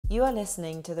You are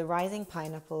listening to the Rising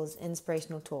Pineapples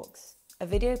Inspirational Talks, a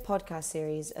video podcast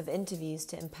series of interviews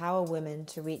to empower women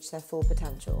to reach their full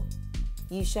potential.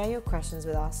 You share your questions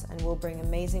with us and we'll bring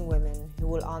amazing women who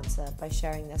will answer by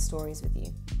sharing their stories with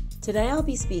you. Today I'll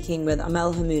be speaking with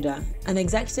Amel Hammouda, an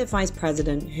executive vice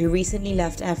president who recently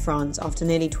left AirFrance after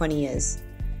nearly 20 years.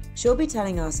 She'll be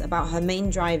telling us about her main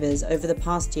drivers over the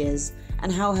past years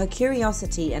and how her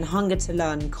curiosity and hunger to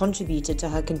learn contributed to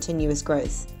her continuous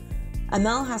growth.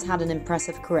 Amel has had an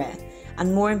impressive career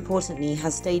and, more importantly,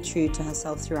 has stayed true to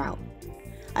herself throughout.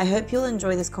 I hope you'll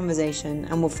enjoy this conversation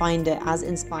and will find it as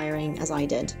inspiring as I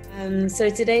did. So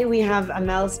today we have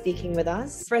Amel speaking with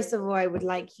us. First of all, I would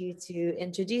like you to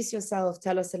introduce yourself,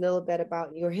 tell us a little bit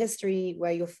about your history,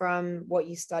 where you're from, what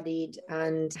you studied,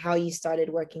 and how you started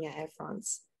working at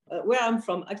AirFrance. Where I'm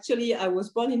from. Actually, I was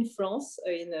born in France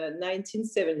in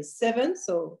 1977.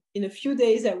 So in a few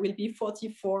days, I will be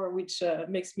 44, which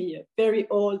makes me very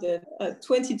old.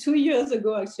 22 years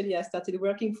ago, actually, I started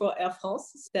working for Air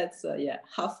France. That's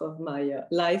half of my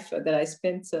life that I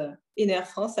spent in Air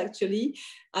France, actually.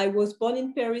 I was born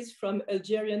in Paris from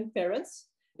Algerian parents.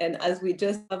 And as we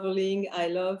just traveling, I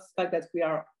love the fact that we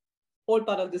are all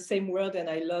part of the same world, and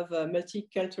I love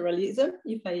multiculturalism,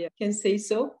 if I can say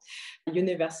so,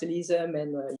 universalism,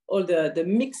 and all the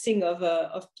mixing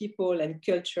of people and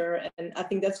culture. And I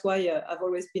think that's why I've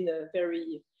always been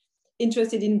very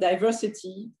interested in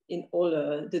diversity in all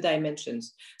the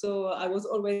dimensions. So I was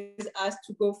always asked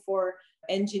to go for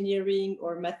engineering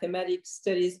or mathematics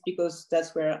studies because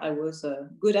that's where I was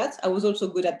good at. I was also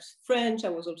good at French. I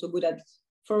was also good at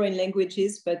foreign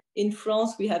languages, but in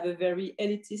France, we have a very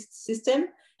elitist system.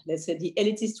 Let's say the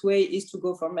elitist way is to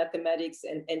go for mathematics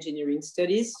and engineering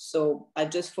studies. So I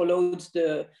just followed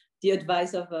the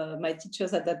advice of my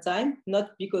teachers at that time, not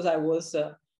because I was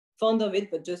fond of it,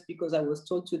 but just because I was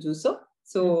told to do so.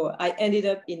 So I ended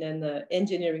up in an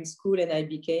engineering school and I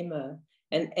became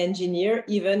an engineer,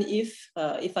 even if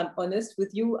I'm honest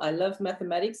with you, I love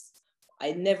mathematics.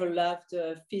 I never loved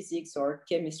physics or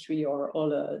chemistry or all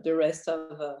the rest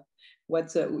of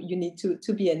what you need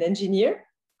to be an engineer.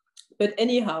 But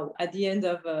anyhow, at the end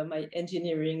of my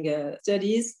engineering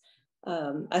studies,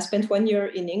 I spent 1 year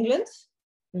in England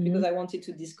because I wanted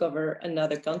to discover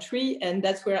another country. And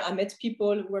that's where I met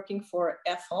people working for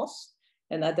Air France.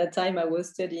 And at that time, I was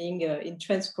studying in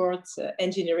transport,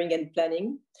 engineering and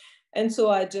planning. And so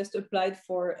I just applied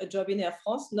for a job in Air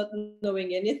France, not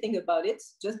knowing anything about it,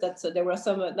 just that there were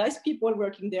some nice people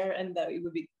working there and it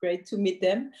would be great to meet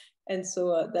them. And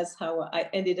so that's how I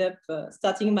ended up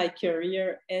starting my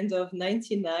career end of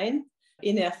 99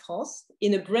 in Air France,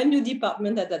 in a brand new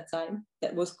department at that time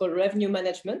that was called revenue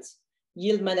management,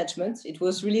 yield management. It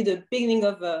was really the beginning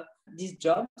of these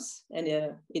jobs. And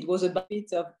it was a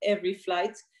bit of every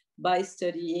flight by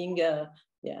studying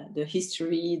the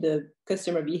history, the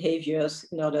customer behaviors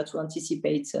in order to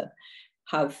anticipate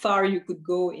how far you could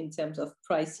go in terms of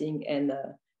pricing and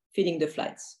filling the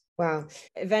flights. Wow.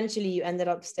 Eventually, you ended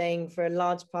up staying for a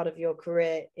large part of your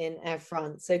career in Air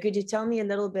France. So could you tell me a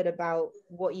little bit about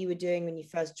what you were doing when you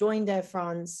first joined Air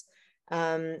France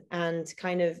and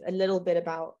kind of a little bit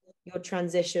about your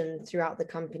transition throughout the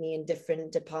company in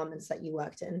different departments that you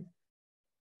worked in?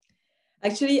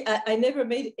 Actually, I never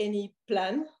made any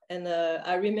plan. And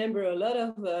I remember a lot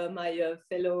of my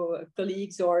fellow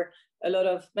colleagues or a lot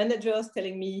of managers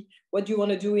telling me, what do you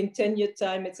want to do in 10 years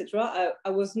time, etc. I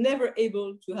was never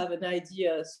able to have an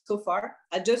idea so far.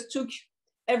 I just took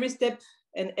every step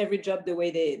and every job the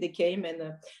way they came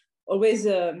and always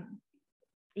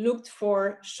looked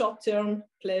for short-term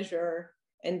pleasure,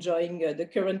 enjoying the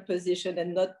current position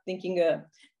and not thinking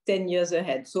 10 years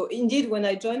ahead. So indeed, when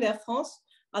I joined Air France,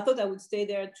 I thought I would stay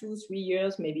there 2-3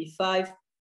 years, maybe 5,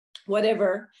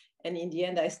 whatever. And in the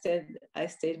end, I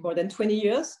stayed more than 20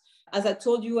 years. As I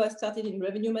told you, I started in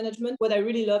revenue management. What I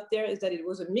really loved there is that it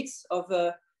was a mix of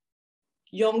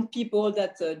young people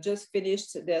that just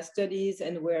finished their studies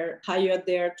and were hired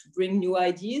there to bring new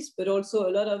ideas, but also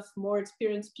a lot of more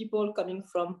experienced people coming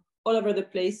from all over the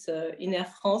place in Air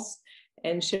France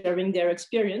and sharing their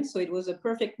experience. So it was a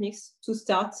perfect mix to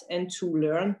start and to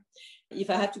learn. If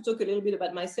I have to talk a little bit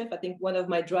about myself, I think one of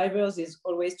my drivers is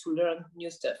always to learn new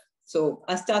stuff. So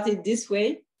I started this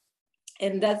way,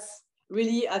 and that's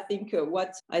really, I think,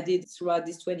 what I did throughout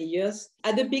these 20 years.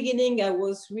 At the beginning, I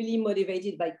was really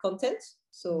motivated by content.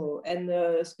 So,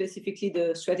 and specifically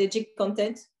the strategic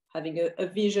content, having a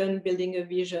vision, building a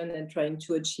vision and trying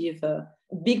to achieve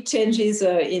big changes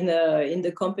in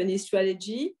the company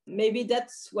strategy. Maybe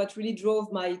that's what really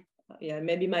drove my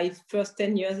first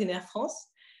 10 years in Air France.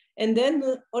 And then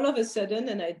all of a sudden,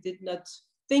 and I did not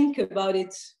think about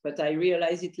it, but I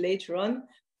realized it later on,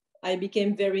 I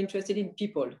became very interested in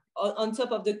people. On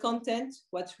top of the content,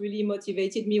 what really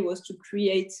motivated me was to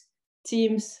create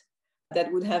teams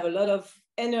that would have a lot of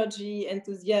energy,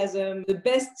 enthusiasm. The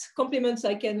best compliments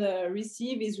I can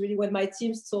receive is really when my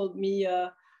teams told me,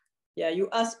 yeah, you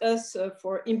asked us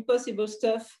for impossible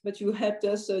stuff, but you helped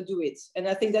us do it. And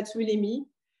I think that's really me.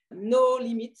 No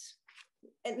limits.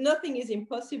 And nothing is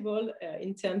impossible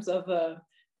in terms of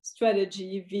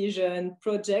strategy, vision,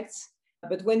 projects.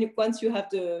 But once you have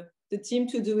the team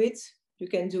to do it, you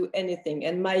can do anything.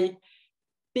 And my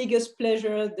biggest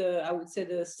pleasure, I would say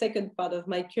the second part of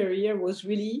my career, was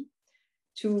really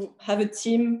to have a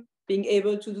team being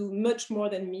able to do much more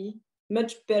than me,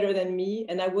 much better than me.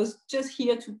 And I was just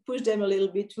here to push them a little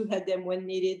bit, to help them when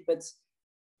needed. But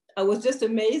I was just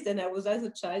amazed, and I was, as a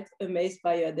child, amazed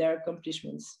by their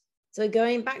accomplishments. So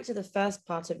going back to the first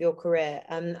part of your career,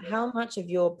 how much of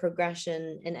your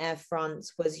progression in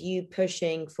AirFrance was you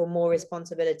pushing for more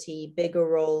responsibility, bigger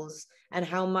roles, and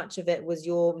how much of it was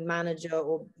your manager,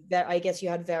 or I guess you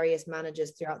had various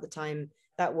managers throughout the time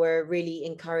that were really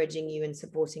encouraging you and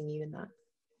supporting you in that?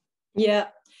 Yeah,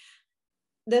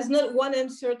 there's not one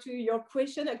answer to your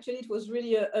question. Actually, it was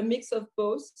really a mix of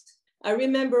both. I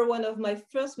remember one of my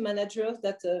first managers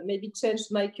that maybe changed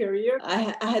my career.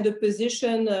 I had a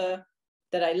position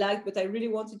that I liked, but I really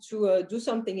wanted to do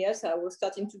something else. I was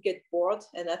starting to get bored.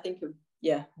 And I think,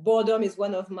 yeah, boredom is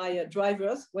one of my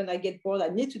drivers. When I get bored, I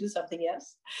need to do something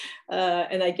else.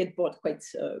 And I get bored quite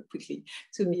quickly,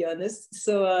 to be honest.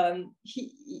 So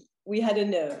we had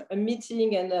a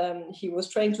meeting, and he was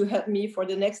trying to help me for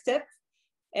the next step.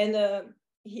 And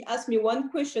he asked me one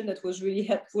question that was really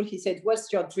helpful. He said,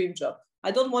 "What's your dream job?"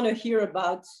 I don't want to hear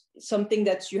about something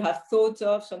that you have thought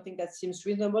of, something that seems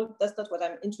reasonable. That's not what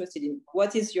I'm interested in.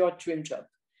 What is your dream job?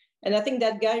 And I think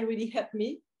that guy really helped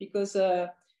me, because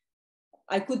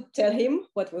I could tell him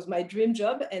what was my dream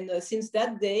job. And since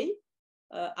that day,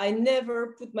 I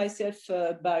never put myself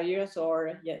barriers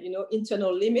or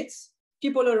internal limits.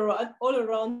 People all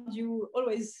around you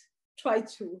always try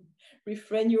to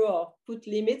refrain you or put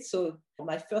limits. So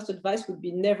my first advice would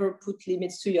be never put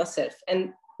limits to yourself.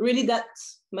 And really that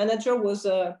manager was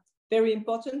very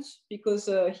important, because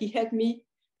he helped me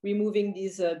removing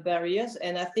these barriers.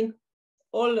 And I think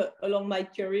all along my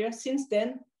career since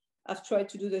then, I've tried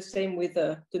to do the same with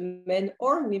the men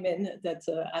or women that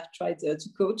I've tried to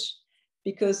coach,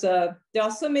 because there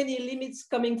are so many limits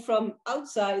coming from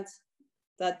outside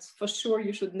that for sure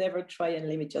you should never try and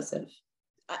limit yourself.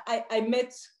 I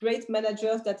met great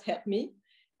managers that helped me.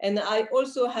 And I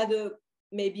also had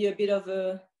maybe a bit of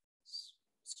a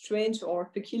strange or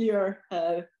peculiar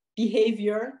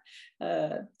behavior,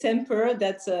 temper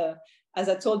that, as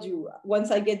I told you, once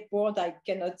I get bored, I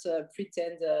cannot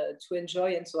pretend to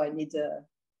enjoy. And so I made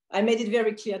it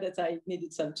very clear that I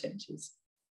needed some changes.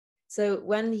 So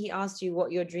when he asked you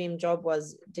what your dream job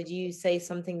was, did you say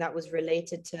something that was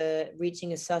related to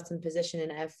reaching a certain position in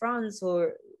AirFrance,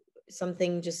 or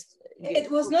something just... It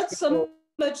was not so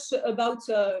much about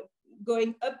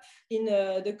going up in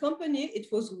the company. It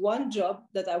was one job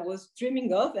that I was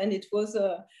dreaming of, and it was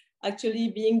actually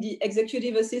being the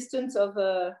executive assistant of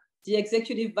the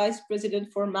executive vice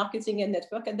president for marketing and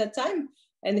network at that time.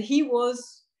 And he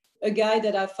was a guy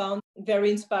that I found very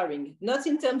inspiring, not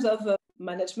in terms of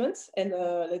management and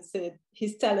let's say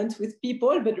his talent with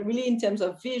people, but really in terms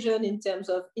of vision, in terms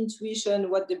of intuition,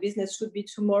 what the business should be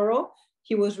tomorrow.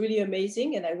 He was really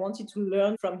amazing, and I wanted to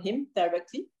learn from him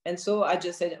directly. And so I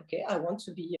just said, okay, I want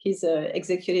to be his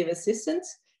executive assistant.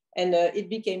 And it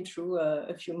became true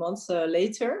a few months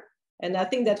later. And I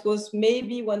think that was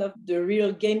maybe one of the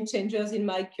real game changers in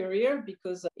my career,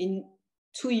 because in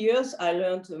 2 years, I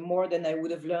learned more than I would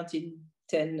have learned in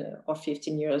 10 or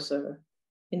 15 years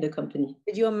in the company.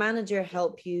 Did your manager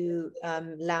help you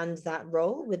land that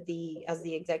role as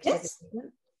the executive assistant? Yes.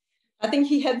 I think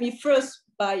he helped me first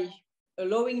by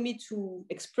allowing me to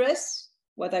express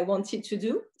what I wanted to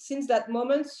do. Since that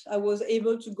moment, I was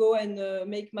able to go and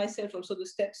make myself also the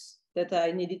steps that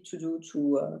I needed to do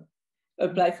to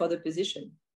apply for the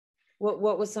position.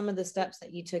 What were some of the steps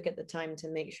that you took at the time to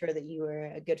make sure that you were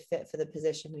a good fit for the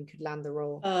position and could land the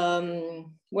role?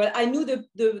 Well, I knew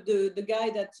the guy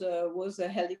that was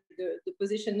holding the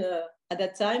position at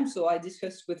that time, so I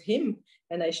discussed with him,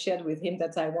 and I shared with him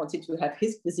that I wanted to have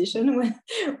his position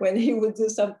when he would do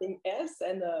something else.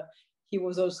 And he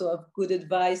was also of good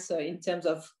advice in terms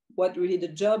of what really the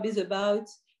job is about.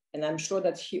 And I'm sure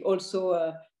that he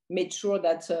also made sure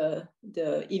that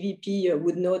the EVP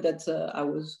would know that I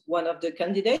was one of the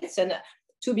candidates. And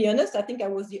to be honest, I think I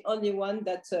was the only one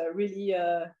that really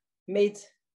made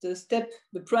the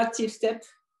proactive step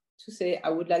to say, I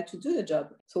would like to do the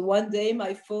job. So one day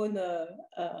my phone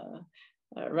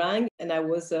rang, and I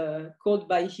was called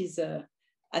by his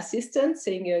assistant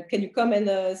saying, can you come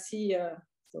and see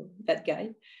so that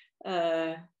guy?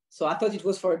 So I thought it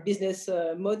was for a business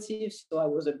motive. So I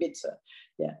was a bit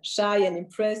shy and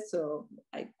impressed. So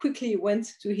I quickly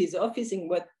went to his office and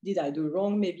what did I do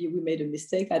wrong? Maybe we made a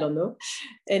mistake, I don't know.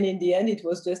 And in the end, it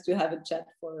was just to have a chat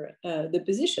for the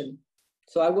position.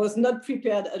 So I was not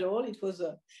prepared at all. It was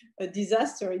a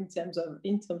disaster in terms of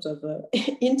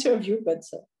interview, but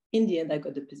in the end, I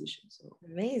got the position. So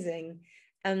amazing.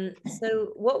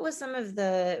 So what were some of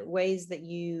the ways that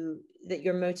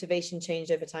your motivation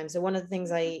changed over time? So one of the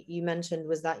things you mentioned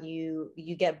was that you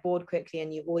get bored quickly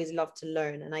and you always love to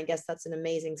learn. And I guess that's an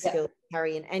amazing skill to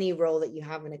carry in any role that you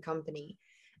have in a company.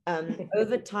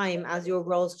 Over time, as your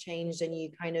roles changed and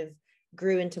you kind of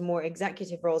grew into more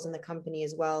executive roles in the company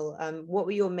as well, what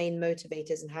were your main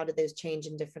motivators and how did those change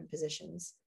in different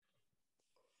positions?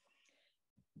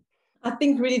 I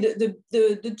think really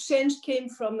the change came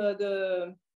from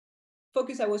the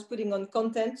focus I was putting on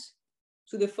content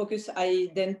to the focus I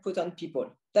then put on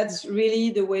people. That's really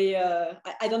the way,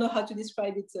 I don't know how to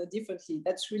describe it differently.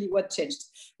 That's really what changed.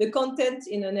 The content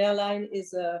in an airline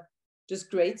is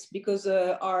just great because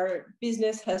our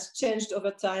business has changed over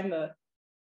time,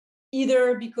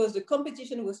 either because the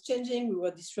competition was changing, we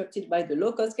were disrupted by the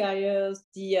low-cost carriers,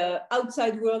 the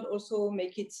outside world also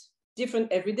make it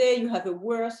different every day. You have a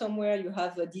war somewhere, you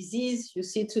have a disease. You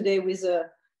see today with the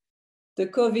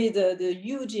COVID, the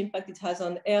huge impact it has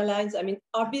on airlines. I mean,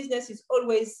 our business is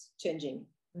always changing.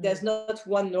 There's not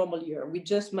one normal year. We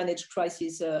just manage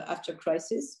crisis after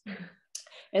crisis.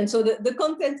 And so the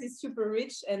content is super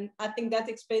rich. And I think that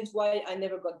explains why I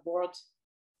never got bored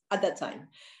at that time.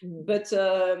 But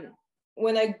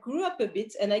when I grew up a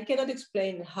bit, and I cannot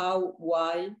explain how,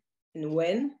 why, and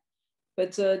when,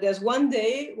 but there's one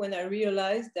day when I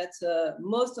realized that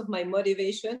most of my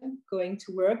motivation going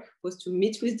to work was to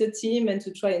meet with the team and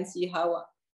to try and see how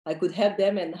I could help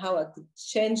them and how I could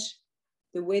change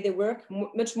the way they work,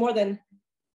 much more than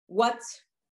what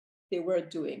they were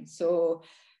doing. So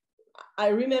I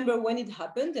remember when it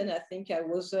happened, and I think I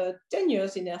was 10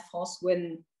 years in Air France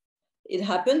when it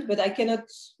happened, but I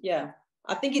cannot,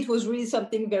 I think it was really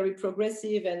something very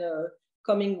progressive and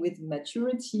coming with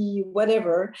maturity,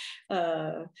 whatever.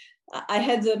 I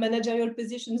had managerial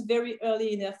positions very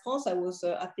early in Air France. I was,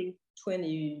 I think,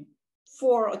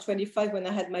 24 or 25 when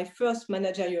I had my first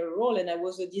managerial role, and I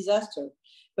was a disaster.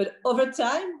 But over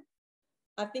time,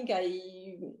 I think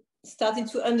I started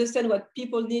to understand what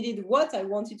people needed, what I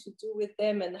wanted to do with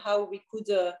them, and how we could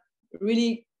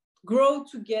really grow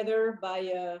together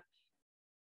by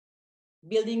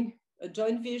building a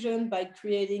joint vision, by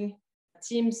creating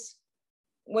teams.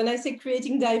 When I say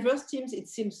creating diverse teams, it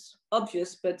seems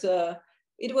obvious, but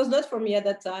it was not for me at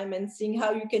that time. And seeing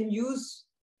how you can use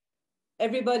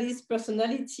everybody's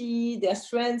personality, their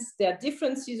strengths, their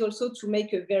differences also to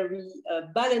make a very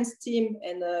balanced team.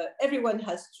 And everyone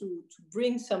has to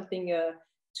bring something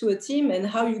to a team, and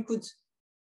how you could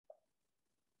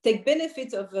take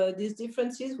benefit of these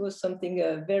differences was something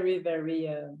very, very,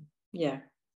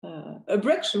 a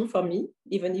breakthrough for me,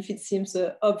 even if it seems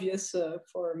obvious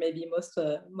for maybe most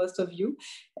of you.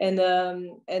 And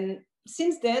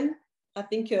since then, I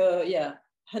think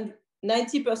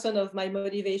 90% of my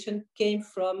motivation came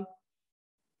from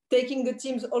taking the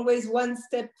teams always one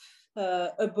step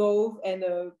above and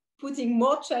putting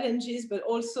more challenges, but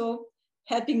also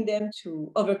helping them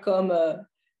to overcome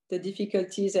the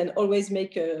difficulties and always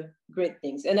make great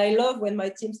things. And I love when my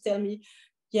teams tell me,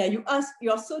 you are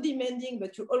so demanding,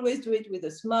 but you always do it with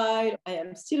a smile. I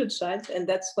am still a child, and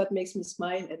that's what makes me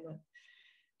smile and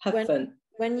have fun.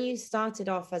 When you started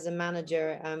off as a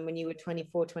manager, when you were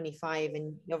 24, 25,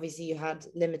 and obviously you had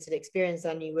limited experience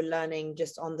and you were learning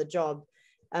just on the job,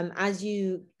 as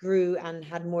you grew and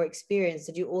had more experience,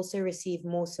 did you also receive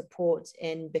more support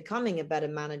in becoming a better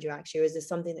manager, actually? Or is this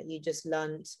something that you just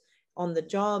learned on the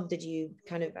job?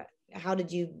 How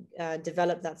did you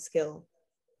develop that skill?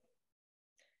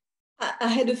 I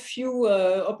had a few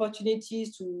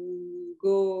opportunities to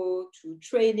go to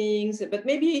trainings, but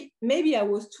maybe I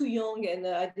was too young and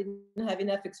I didn't have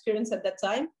enough experience at that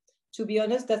time. To be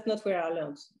honest, that's not where I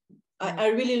learned. I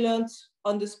really learned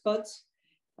on the spot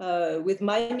with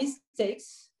my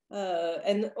mistakes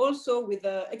and also with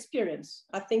experience.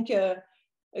 I think,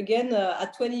 again,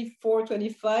 at 24,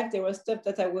 25, there was stuff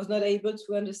that I was not able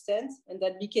to understand, and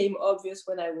that became obvious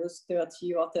when I was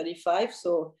 30 or 35.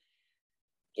 So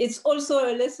it's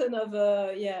also a lesson of,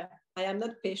 I am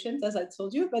not patient, as I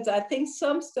told you, but I think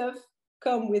some stuff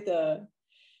come with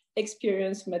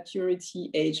experience, maturity,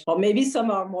 age. Or maybe some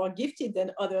are more gifted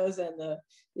than others, and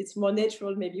it's more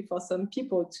natural maybe for some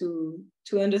people to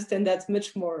understand that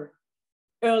much more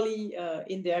early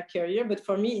in their career. But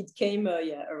for me, it came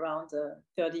around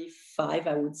 35,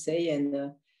 I would say,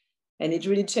 and it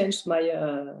really changed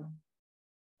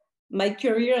my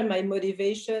career and my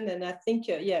motivation, and I think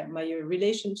my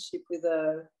relationship with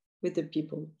the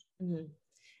people. Mm-hmm.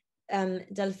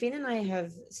 Delphine and I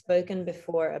have spoken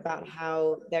before about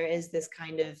how there is this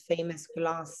kind of famous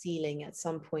glass ceiling at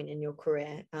some point in your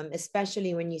career,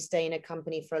 especially when you stay in a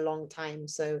company for a long time.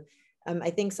 So I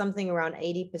think something around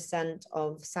 80%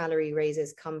 of salary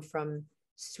raises come from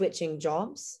switching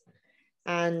jobs.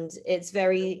 And it's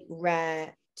very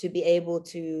rare to be able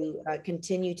to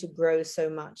continue to grow so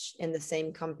much in the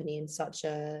same company in such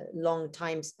a long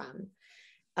time span.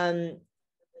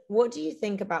 What do you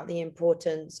think about the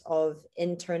importance of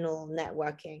internal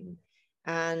networking,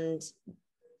 and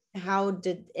how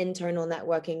did internal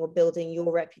networking or building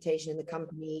your reputation in the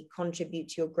company contribute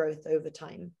to your growth over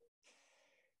time?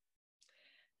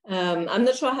 I'm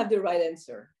not sure I have the right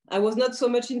answer. I was not so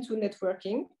much into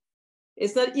networking.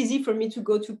 It's not easy for me to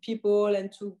go to people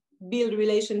and to build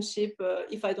relationship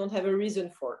if I don't have a reason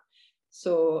for.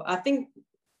 So I think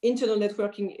internal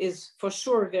networking is for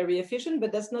sure very efficient,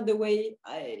 but that's not the way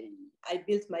I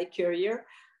built my career.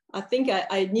 I think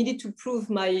I needed to prove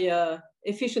my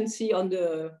efficiency on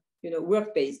the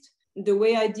work-based. The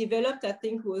way I developed, I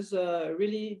think, was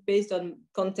really based on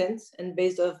content and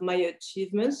based on my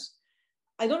achievements.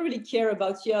 I don't really care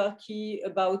about hierarchy,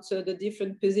 about the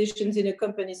different positions in a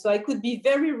company. So I could be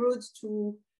very rude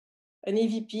to an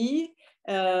EVP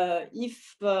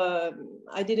if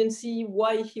I didn't see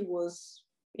why he was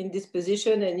in this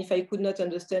position, and if I could not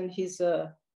understand his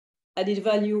added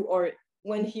value, or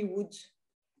when he would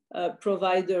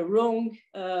provide the wrong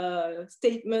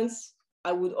statements,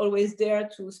 I would always dare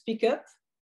to speak up.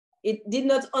 It did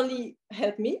not only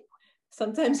help me,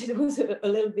 sometimes it was a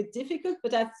little bit difficult,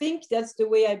 but I think that's the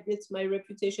way I built my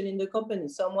reputation in the company.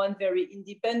 Someone very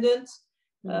independent,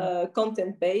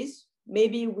 content-based,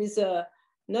 maybe with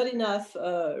not enough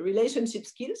relationship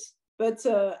skills, but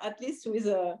at least with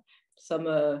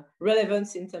some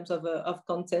relevance in terms of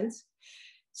content.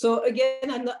 So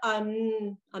again,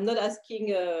 I'm not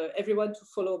asking everyone to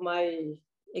follow my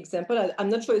example. I'm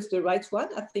not sure it's the right one.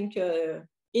 I think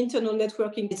internal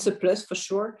networking, it's a plus for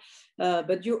sure,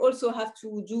 but you also have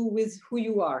to do with who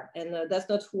you are, and that's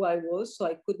not who I was, so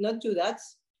I could not do that.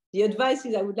 The advice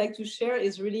I would like to share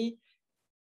is really,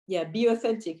 be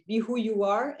authentic, be who you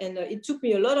are, and it took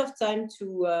me a lot of time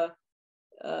to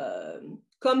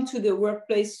come to the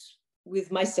workplace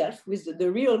with myself, with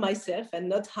the real myself, and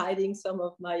not hiding some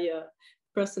of my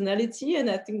personality, and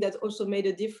I think that also made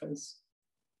a difference.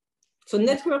 So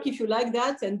network if you like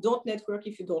that, and don't network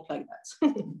if you don't like that.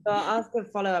 So I'll ask a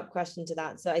follow-up question to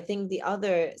that. So I think the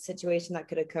other situation that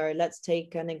could occur, let's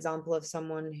take an example of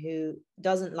someone who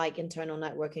doesn't like internal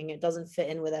networking. It doesn't fit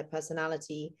in with their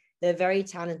personality. They're very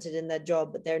talented in their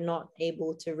job, but they're not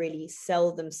able to really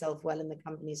sell themselves well in the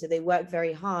company. So they work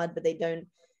very hard, but they don't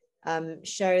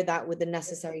share that with the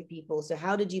necessary people. So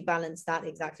how did you balance that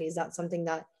exactly? Is that something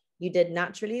that you did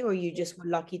naturally, or you just were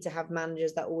lucky to have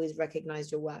managers that always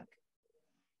recognized your work?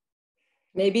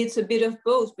 Maybe it's a bit of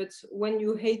both, but when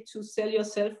you hate to sell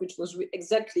yourself, which was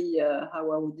exactly how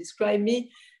I would describe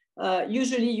me,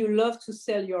 usually you love to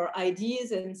sell your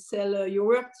ideas and sell your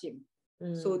work team.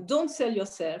 So don't sell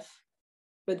yourself,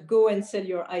 but go and sell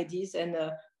your ideas, and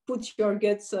put your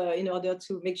guts in order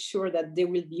to make sure that they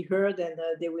will be heard and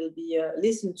they will be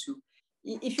listened to.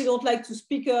 If you don't like to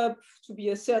speak up, to be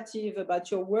assertive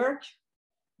about your work,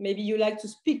 maybe you like to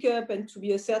speak up and to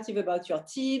be assertive about your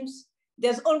teams,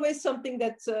 there's always something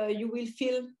that you will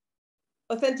feel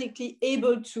authentically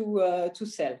able to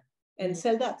sell, and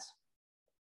sell that.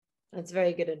 That's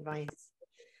very good advice.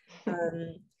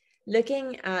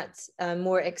 Looking at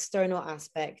more external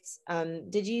aspects,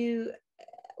 did you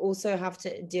also have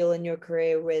to deal in your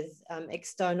career with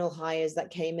external hires that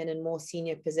came in more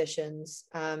senior positions?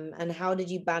 And how did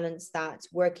you balance that,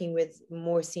 working with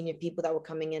more senior people that were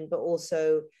coming in, but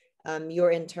also your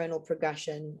internal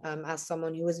progression as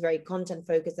someone who was very content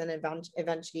focused and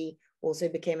eventually also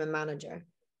became a manager?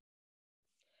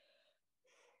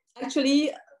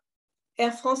 Actually,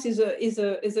 AirFrance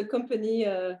is a company.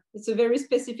 It's a very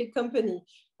specific company.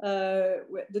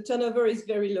 The turnover is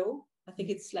very low. I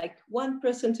think it's like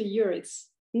 1% a year. It's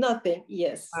nothing.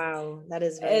 Yes. Wow, that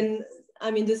is very. And I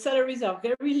mean, the salaries are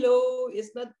very low.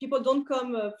 It's not, people don't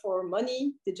come for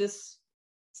money. They just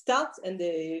start and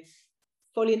they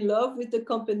fall in love with the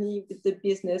company, with the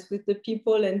business, with the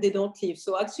people, and they don't leave.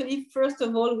 So actually, first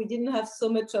of all, we didn't have so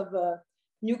much of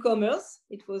newcomers.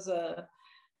 It was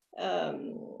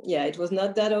it was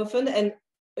not that often. And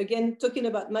again, talking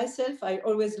about myself, I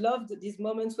always loved these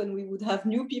moments when we would have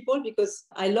new people, because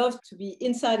I love to be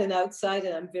inside and outside,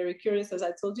 and I'm very curious, as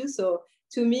I told you. So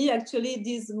to me, actually,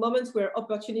 these moments were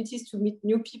opportunities to meet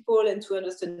new people and to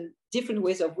understand different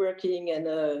ways of working and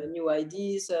new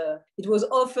ideas. It was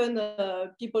often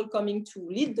people coming to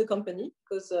lead the company,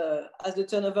 because as the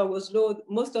turnover was low,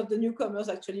 most of the newcomers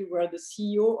actually were the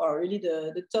CEO or really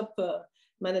the top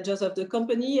managers of the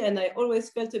company. And I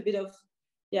always felt a bit of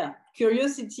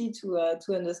curiosity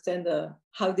to understand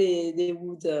how they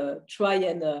would try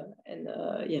and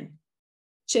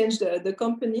change the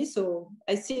company. So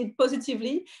I see it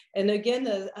positively. And again,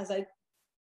 as I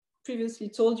previously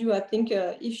told you, I think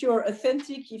if you're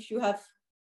authentic, if you have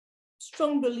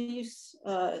strong beliefs,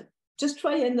 just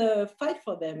try and fight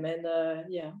for them. And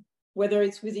whether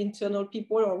it's with internal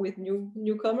people or with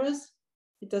newcomers,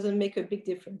 it doesn't make a big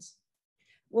difference.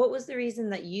 What was the reason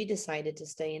that you decided to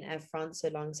stay in AirFrance so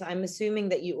long? So I'm assuming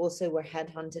that you also were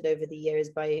headhunted over the years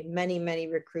by many, many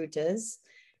recruiters.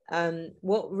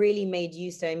 What really made you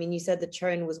stay? I mean, you said the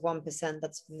churn was 1%.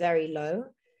 That's very low.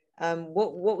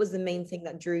 What was the main thing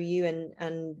that drew you,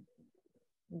 and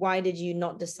why did you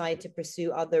not decide to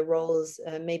pursue other roles,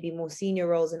 maybe more senior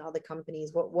roles in other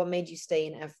companies? What made you stay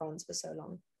in AirFrance for so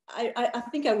long? I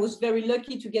think I was very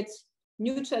lucky to get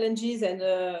new challenges, and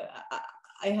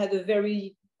I had a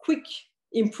very quick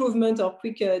improvement or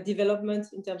quick development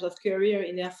in terms of career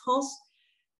in AirFrance.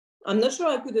 I'm not sure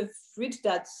I could have reached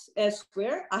that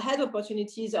elsewhere. I had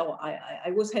opportunities, or I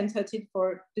was handhunted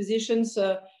for positions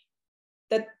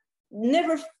that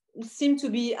never seemed to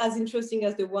be as interesting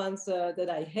as the ones that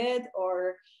I had.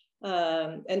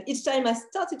 And each time I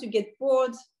started to get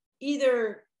bored,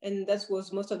 either, and that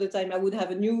was most of the time, I would have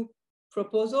a new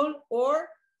proposal, or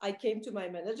I came to my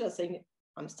manager saying,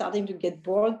 I'm starting to get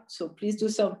bored, so please do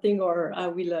something, or I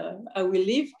will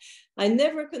leave. I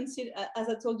never considered, as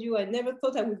I told you, I never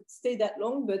thought I would stay that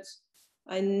long, but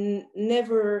I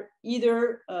never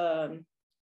either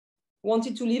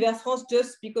wanted to leave AirFrance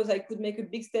just because I could make a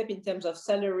big step in terms of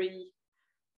salary.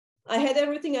 I had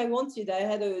everything I wanted. I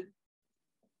had a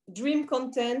dream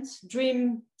content,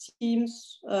 dream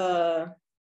teams. I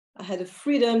had a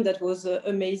freedom that was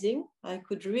amazing. I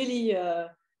could really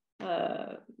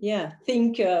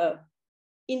think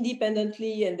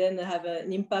independently and then have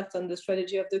an impact on the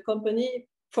strategy of the company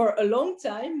for a long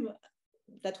time.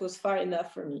 That was far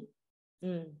enough for me.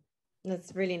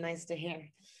 That's really nice to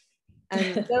hear.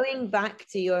 And going back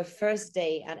to your first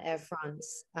day at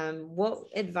AirFrance, what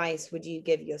advice would you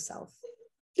give yourself?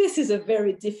 This is a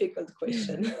very difficult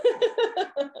question.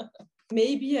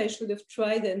 Maybe I should have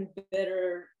tried and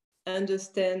better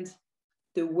understand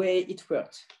the way it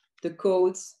worked, the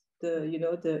codes,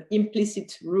 the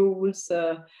implicit rules,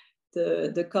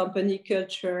 the company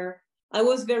culture. I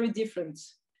was very different.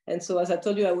 And so, as I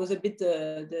told you, I was a bit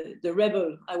the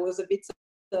rebel. I was a bit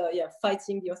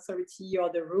fighting the authority or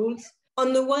the rules.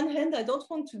 On the one hand, I don't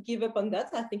want to give up on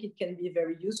that. I think it can be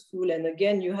very useful. And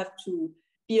again, you have to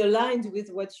be aligned with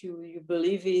what you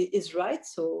believe is right.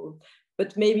 So,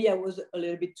 but maybe I was a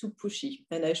little bit too pushy,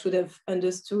 and I should have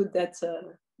understood that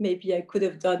maybe I could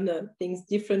have done things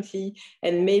differently.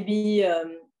 And maybe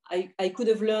I could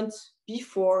have learned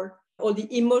before all the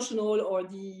emotional or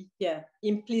the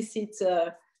implicit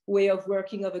way of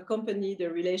working of a company, the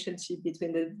relationship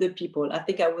between the people. I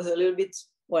think I was a little bit,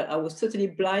 I was totally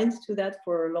blind to that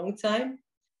for a long time.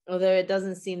 Although it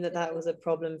doesn't seem that was a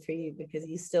problem for you, because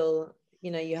you still,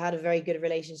 you had a very good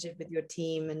relationship with your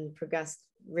team and progressed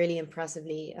really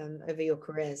impressively over your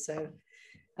career. So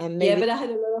but I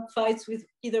had a lot of fights with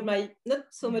either not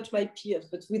so much my peers,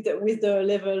 but with the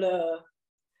level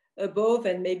above,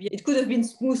 and maybe it could have been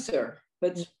smoother,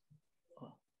 but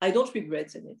I don't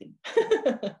regret anything.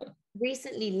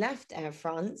 Recently left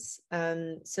AirFrance.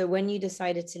 So when you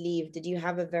decided to leave, did you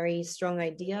have a very strong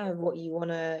idea of what you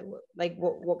want to, like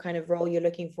what kind of role you're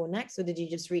looking for next? Or did you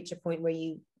just reach a point where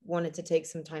you wanted to take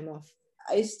some time off?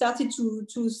 I started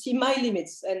to see my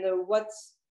limits and what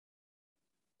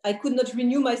I could not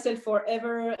renew myself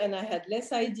forever, and I had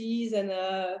less ideas,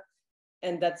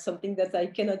 and that's something that I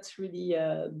cannot really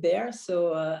bear.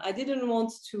 So I didn't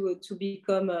want to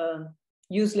become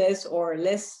useless or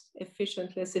less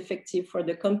efficient, less effective for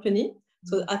the company.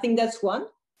 So I think that's one.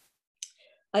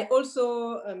 I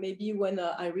also, maybe when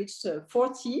I reached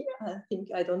 40,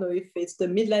 I don't know if it's the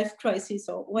midlife crisis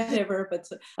or whatever, but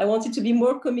I wanted to be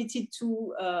more committed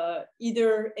to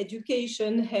either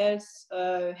education, health,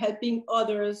 helping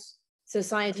others,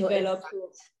 Societal develop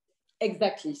impact.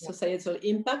 Exactly, societal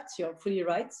impact. You're fully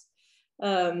right.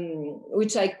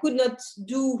 Which I could not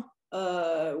do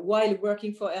while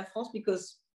working for AirFrance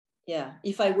because,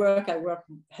 if I work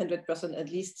 100% at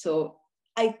least. So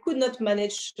I could not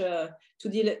manage to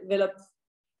develop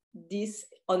this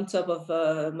on top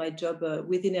of my job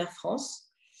within AirFrance.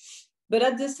 But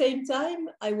at the same time,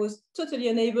 I was totally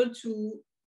unable to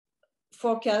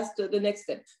forecast the next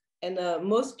step. And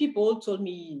most people told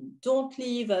me, don't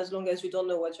leave as long as you don't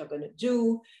know what you're going to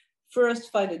do.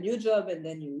 First, find a new job and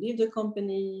then you leave the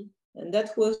company. And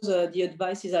that was the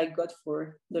advices I got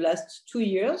for the last 2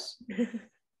 years.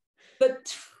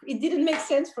 But it didn't make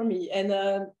sense for me. And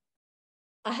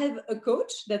I have a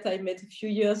coach that I met a few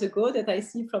years ago that I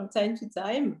see from time to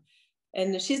time.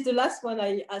 And she's the last one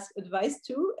I ask advice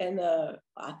to. And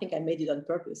I think I made it on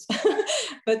purpose.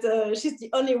 But she's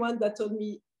the only one that told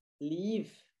me,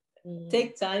 leave.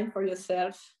 Take time for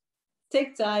yourself.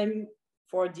 Take time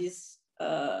for these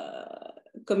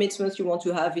commitments you want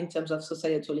to have in terms of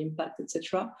societal impact,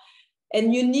 etc.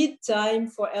 And you need time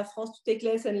for AirFrance to take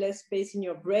less and less space in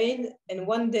your brain. And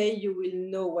one day you will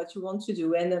know what you want to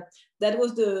do. And that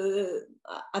was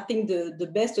I think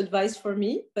the best advice for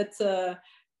me. But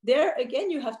there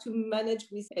again, you have to manage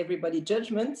with everybody's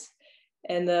judgment.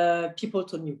 And people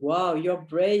told me, wow, you're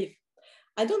brave.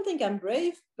 I don't think I'm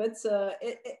brave, but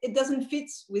it doesn't fit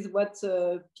with what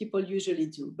people usually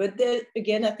do. But then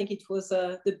again, I think it was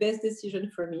the best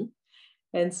decision for me.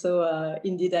 And so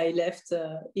indeed, I left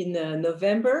in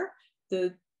November.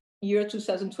 The year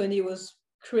 2020 was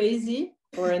crazy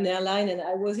for an airline, and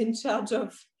I was in charge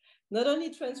of not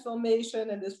only transformation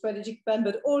and the strategic plan,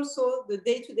 but also the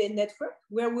day-to-day network.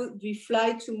 Where would we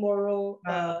fly tomorrow?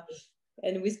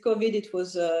 And with COVID, it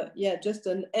was just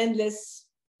an endless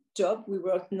job. We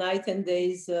worked night and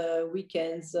days,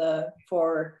 weekends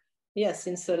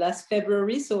since last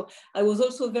February. So I was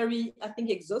also very, I think,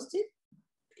 exhausted.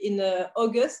 In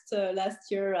August last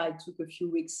year, I took a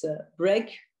few weeks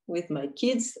break with my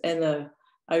kids, and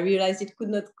I realized it could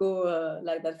not go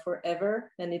like that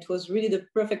forever. And it was really the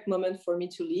perfect moment for me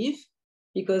to leave,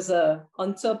 because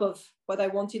on top of what I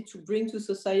wanted to bring to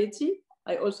society,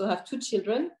 I also have 2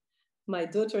 children. My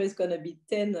daughter is going to be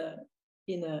 10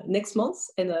 in next month,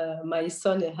 and my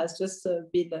son has just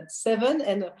been 7,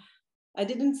 and I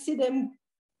didn't see them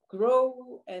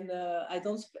grow, and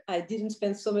I didn't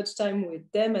spend so much time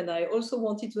with them, and I also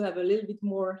wanted to have a little bit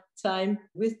more time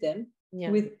with them,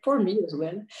 for me as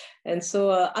well. And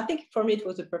so I think for me it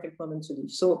was the perfect moment to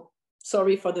leave. So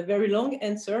sorry for the very long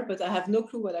answer, but I have no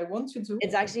clue what I want to do.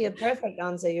 It's actually a perfect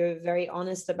answer. You're very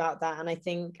honest about that. And I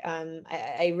think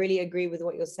I really agree with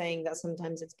what you're saying, that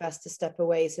sometimes it's best to step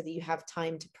away so that you have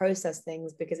time to process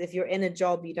things, because if you're in a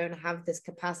job, you don't have this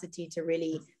capacity to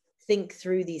really think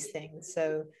through these things.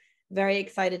 So very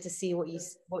excited to see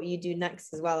what you do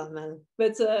next as well, Amel.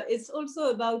 But it's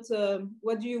also about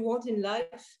what do you want in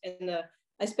life? And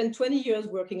I spent 20 years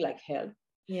working like hell.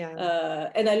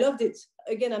 And I loved it.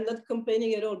 Again, I'm not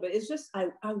complaining at all, but it's just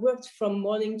I worked from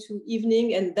morning to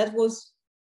evening, and that was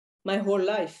my whole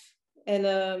life. And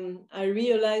I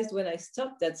realized when I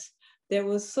stopped that there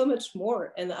was so much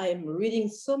more, and I am reading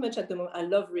so much at the moment. I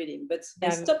love reading, but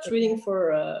I stopped reading for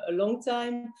a long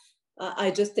time.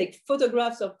 I just take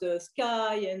photographs of the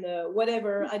sky and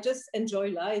whatever. I just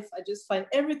enjoy life. I just find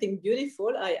everything beautiful.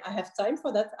 I have time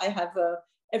for that. I have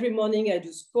every morning I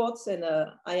do sports, and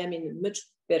I am in much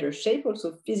better shape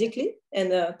also physically.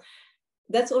 And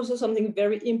that's also something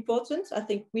very important. I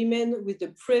think women, with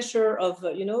the pressure of,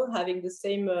 having the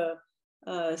same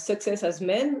success as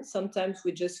men, sometimes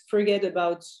we just forget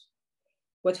about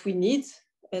what we need.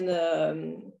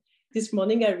 And this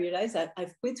morning I realized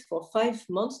I've quit for 5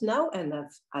 months now, and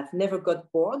I've never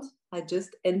got bored. I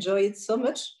just enjoy it so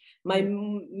much. My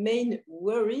main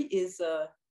worry is,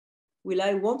 will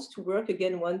I want to work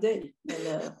again one day?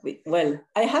 And well,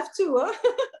 I have to,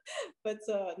 but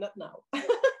not now.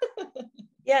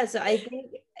 Yeah, so I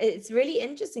think it's really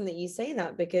interesting that you say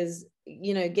that, because,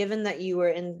 given that you were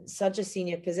in such a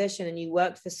senior position and you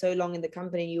worked for so long in the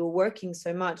company, you were working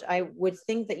so much, I would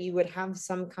think that you would have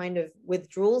some kind of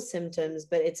withdrawal symptoms.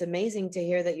 But it's amazing to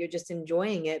hear that you're just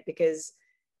enjoying it, because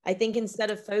I think instead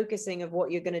of focusing of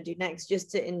what you're going to do next, just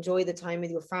to enjoy the time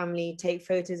with your family, take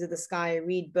photos of the sky,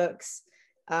 read books.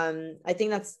 I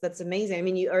think that's amazing. I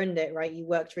mean, you earned it, right? You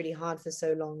worked really hard for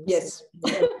so long. Yes.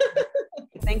 So,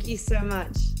 thank you so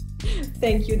much.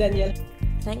 Thank you, Danielle.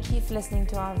 Thank you for listening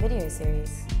to our video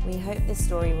series. We hope this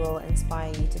story will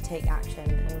inspire you to take action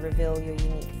and reveal your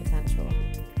unique potential.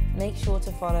 Make sure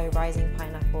to follow Rising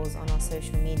Pineapples on our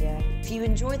social media. If you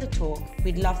enjoy the talk,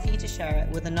 we'd love for you to share it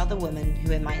with another woman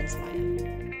who it might inspire.